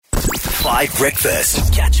5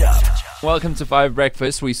 Breakfast. Catch up. Welcome to 5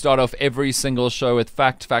 Breakfast. We start off every single show with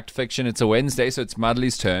fact, fiction. It's a Wednesday, so it's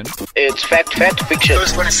MARLI's turn. It's fact, fiction.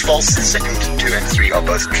 First one is false, the second 2 and 3 are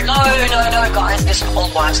both true. No, guys, this is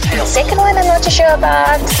old wives' tale. Second one, I'm not too sure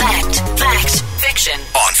about. Fact, fiction.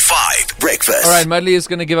 On 5 Breakfast. All right, MARLI is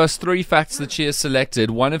going to give us 3 facts that she has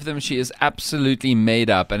selected. One of them she has absolutely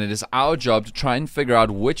made up, and it is our job to try and figure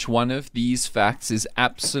out which one of these facts is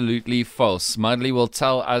absolutely false. MARLI will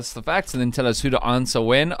tell us the facts and then tell us who to answer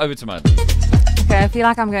when. Over to MARLI. Okay, I feel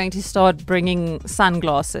like I'm going to start bringing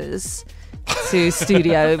sunglasses to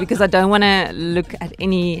studio because I don't want to look at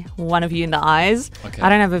any one of you in the eyes. Okay. I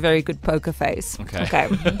don't have a very good poker face. Okay.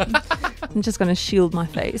 I'm just going to shield my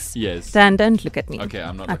face. Yes. Dan, don't look at me. Okay,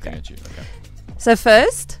 I'm not looking at you. Okay. So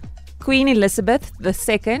first, Queen Elizabeth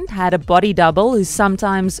II had a body double who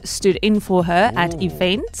sometimes stood in for her at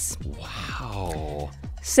events. Wow.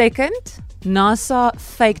 Second, NASA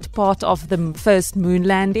faked part of the first moon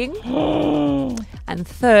landing. And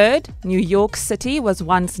third, New York City was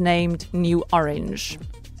once named New Orange.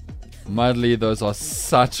 MARLI, those are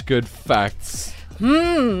such good facts.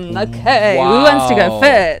 Okay, Wow. who wants to go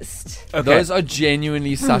first? Okay. Those are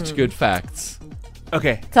genuinely such good facts.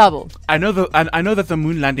 Okay. Tabo. I know that the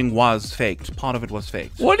moon landing was faked. Part of it was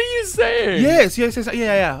faked. What are you saying? Yes.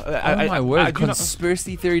 Yeah. Oh my word. I do know-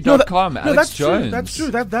 Conspiracytheory.com. No, Alex that's Jones. true. That's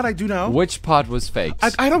true. That I do know. Which part was faked?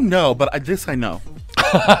 I don't know, but this I know.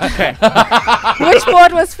 Okay. Which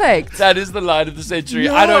part was faked? That is the line of the century.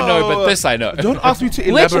 I don't know, but this I know. Don't ask me to Which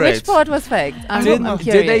elaborate. part was faked? I'm Did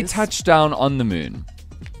curious. they touch down on the moon?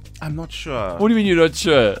 I'm not sure. What do you mean you're not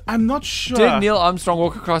sure? I'm not sure. Did Neil Armstrong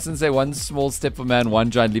walk across and say one small step for man,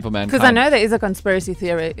 one giant leap for mankind? Because I know there is a conspiracy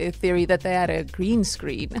theory that they had a green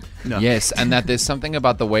screen. No. Yes, and that there's something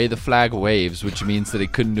about the way the flag waves, which means that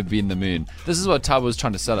it couldn't have been the moon. This is what Tabo was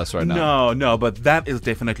trying to sell us right now. No, but that is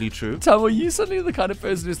definitely true. Tabo, you suddenly the kind of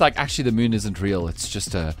person who's like, actually, the moon isn't real. It's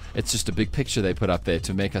just a big picture they put up there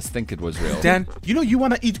to make us think it was real. Dan, you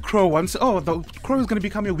want to eat crow once. Oh, the crow is going to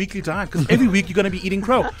become your weekly diet because every week you're going to be eating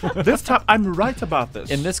crow. This time, I'm right about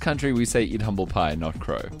this. In this country, we say eat humble pie, not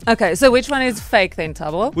crow. Okay, so which one is fake then,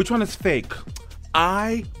 Tabo? Which one is fake?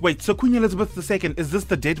 Wait. So Queen Elizabeth II, is this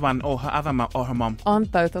the dead one or her other mom or her mom?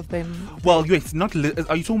 Aren't both of them? Well, wait. It's not.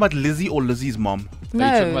 Are you talking about Lizzie or Lizzie's mom? Are you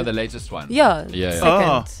talking about the latest one? Yeah.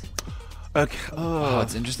 Yeah. Second. Okay. Oh,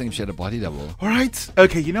 it's interesting if she had a body double. All right.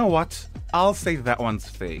 Okay. You know what? I'll say that one's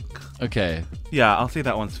fake. Okay. Yeah, I'll say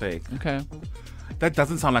that one's fake. Okay. That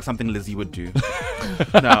doesn't sound like something Lizzie would do.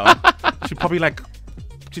 No. She'd probably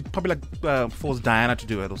force Diana to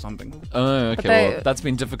do it or something. Oh, okay. Well, that's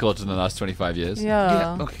been difficult in the last 25 years.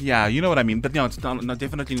 Yeah. Okay, yeah, you know what I mean. But no, it's not, no,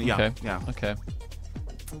 definitely. Yeah. Okay. Yeah. Okay.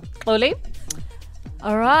 Oli?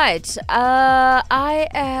 All right. I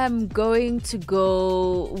am going to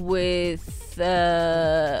go with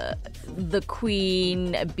the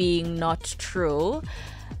Queen being not true.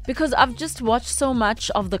 Because I've just watched so much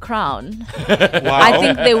of The Crown. Wow. I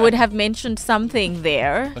think they would have mentioned something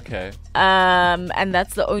there. Okay. And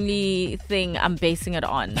that's the only thing I'm basing it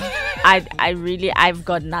on. I've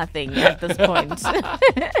got nothing at this point.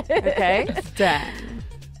 Okay. Dan.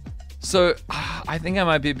 So, I think I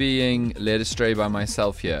might be being led astray by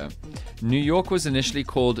myself here. New York was initially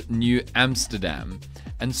called New Amsterdam.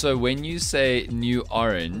 And so when you say New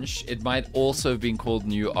Orange, it might also have been called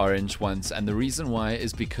New Orange once. And the reason why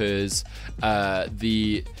is because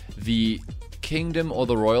the kingdom or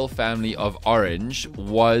the royal family of Orange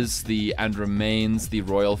was and remains the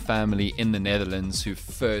royal family in the Netherlands who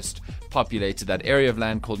first populated that area of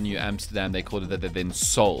land called New Amsterdam. They called it that, they then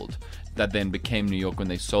sold. That then became New York when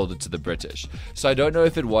they sold it to the British. So I don't know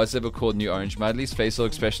if it was ever called New Orange. MARLI's facial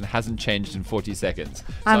expression hasn't changed in 40 seconds. So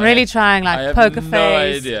I'm really trying, I have poker no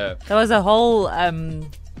face. idea. There was a whole,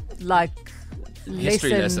 History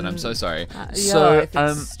lesson. I'm so sorry. If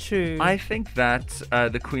it's true. I think that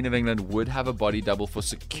the Queen of England would have a body double for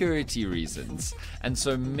security reasons, and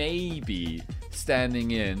so maybe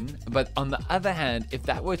standing in. But on the other hand, if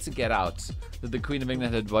that were to get out, that the Queen of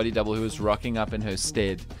England had a body double who was rocking up in her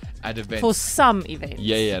stead at events For some events.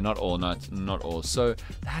 Yeah, not all, not all. So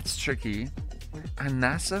that's tricky. And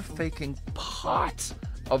NASA faking part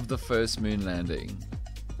of the first moon landing.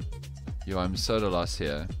 Yo, I'm so at a loss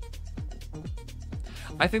here.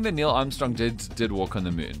 I think that Neil Armstrong did walk on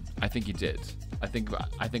the moon. I think he did. I think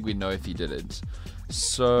we know if he did it.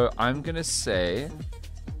 So I'm gonna say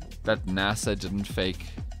that NASA didn't fake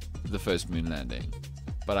the first moon landing,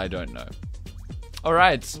 but I don't know. All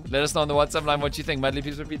right, let us know on the WhatsApp line what you think. MARLI,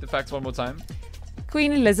 please repeat the facts one more time.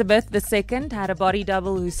 Queen Elizabeth II had a body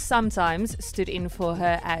double who sometimes stood in for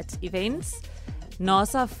her at events.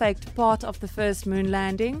 NASA faked part of the first moon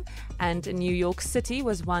landing, and New York City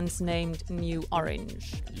was once named New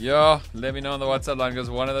Orange. Yeah, let me know on the WhatsApp line because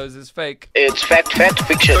one of those is fake. It's fact,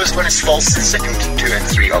 fiction. First one is false, the second 2 and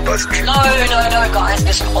 3 are both true. No, guys,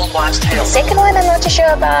 it's an old wives' tale. Second one, I'm not too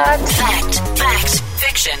sure about. Fact,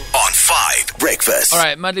 fiction. On 5 Breakfast. All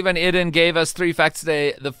right, Madly Van Eden gave us 3 facts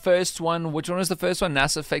today. The first one, which one was the first one?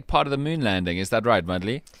 NASA faked part of the moon landing. Is that right,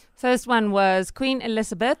 Madly? First one was Queen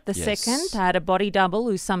Elizabeth II Yes. had a body double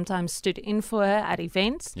who sometimes stood in for her at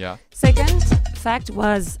events. Yeah. Second fact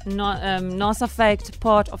was NASA faked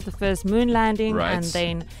part of the first moon landing. Right. And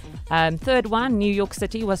then third one, New York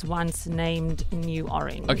City was once named New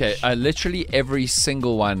Orange. Okay, literally every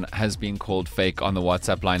single one has been called fake on the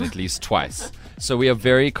WhatsApp line at least twice. So we are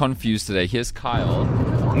very confused today. Here's Kyle.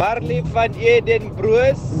 MARLI van Eden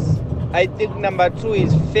Bruce. I think number 2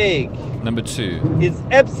 is fake. Number 2. It's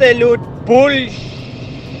absolute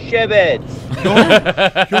bullshit.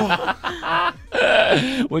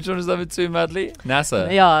 Which one is number 2, Madly?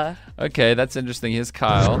 NASA. Yeah. Okay, that's interesting. Here's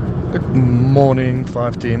Kyle. Good morning,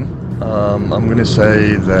 5 team. I'm going to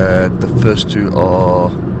say that the first 2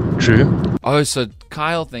 are true. Oh, so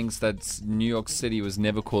Kyle thinks that New York City was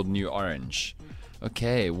never called New Orange.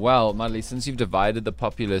 Okay, well, Madly, since you've divided the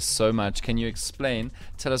populace so much, can you explain?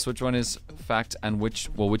 Tell us which one is fact and which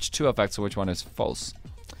 2 are facts and which one is false.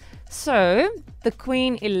 So, the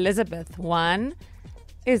Queen Elizabeth one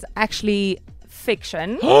is actually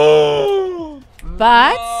fiction.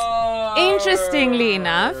 But, interestingly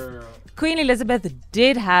enough, Queen Elizabeth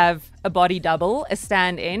did have a body double, a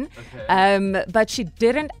stand-in, but she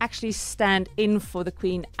didn't actually stand in for the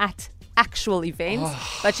Queen at actual events,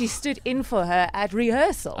 but she stood in for her at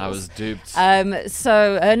rehearsals. I was duped.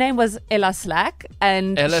 So her name was Ella Slack,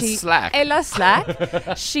 and Ella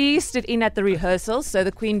Slack. She stood in at the rehearsals, so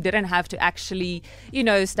the Queen didn't have to actually,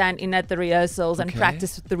 stand in at the rehearsals and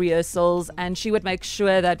practice with the rehearsals. And she would make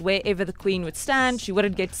sure that wherever the Queen would stand, she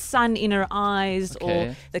wouldn't get sun in her eyes,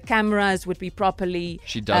 or the cameras would be properly.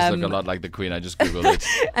 She does look a lot like the Queen. I just googled it.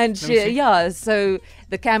 And so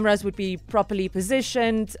the cameras would be properly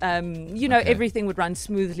positioned. Everything would run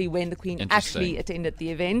smoothly when the Queen actually attended the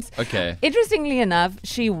event. Okay. Interestingly enough,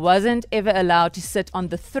 she wasn't ever allowed to sit on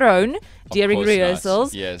the throne during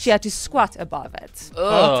rehearsals. Yes. She had to squat above it.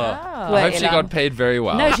 I hope she got paid very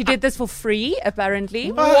well. No, she did this for free,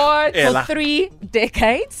 apparently. What? For 3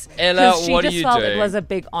 decades. Ella, 'Cause what are she you just felt doing? it was a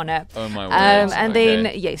big honor. Oh, my word. And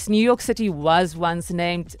then, yes, New York City was once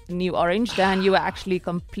named New Orange. Dan, you were actually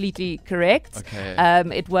completely correct. Okay.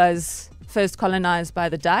 It was first colonized by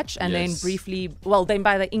the Dutch, and then then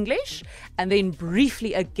by the English, and then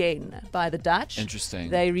briefly again by the Dutch. Interesting.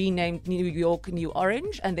 They renamed New York New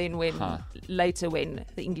Orange, and then later when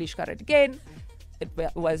the English got it again, it was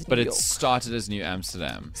New York. But it started as New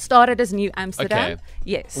Amsterdam. Started as New Amsterdam. Okay.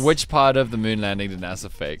 Yes. Which part of the moon landing did NASA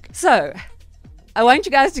fake? So, I want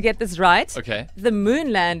you guys to get this right. Okay. The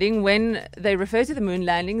moon landing, when they refer to the moon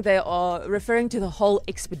landing, they are referring to the whole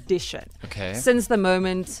expedition. Okay. Since the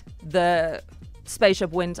moment the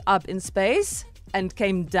spaceship went up in space and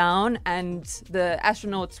came down, and the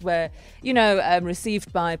astronauts were,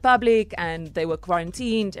 received by public, and they were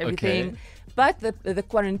quarantined, everything. Okay. But the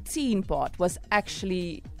quarantine part was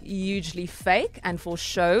actually hugely fake and for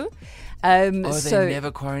show. They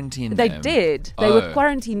never quarantined They them. did. They were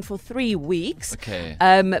quarantined for 3 weeks. Okay.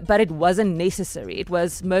 But it wasn't necessary. It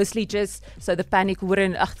was mostly just so the public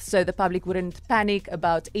wouldn't panic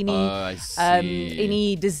about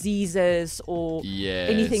any diseases or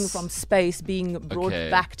anything from space being brought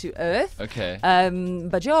back to Earth. Okay.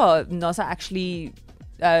 But NASA actually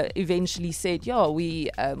eventually said,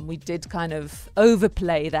 we did kind of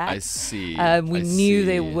overplay that. I see. We knew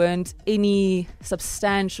there weren't any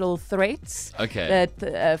substantial threats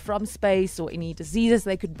that from space or any diseases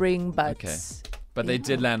they could bring, but But they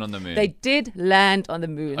did land on the moon. They did land on the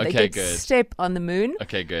moon. Okay, they did good. step on the moon.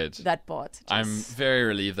 Okay, good. That part. I'm very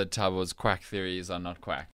relieved that Tabo's quack theories are not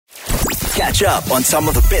quack. Catch up on some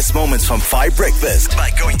of the best moments from 5 Breakfast by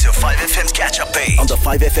going to 5FM's catch-up page on the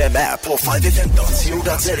 5FM app or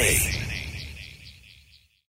 5FM.co.za.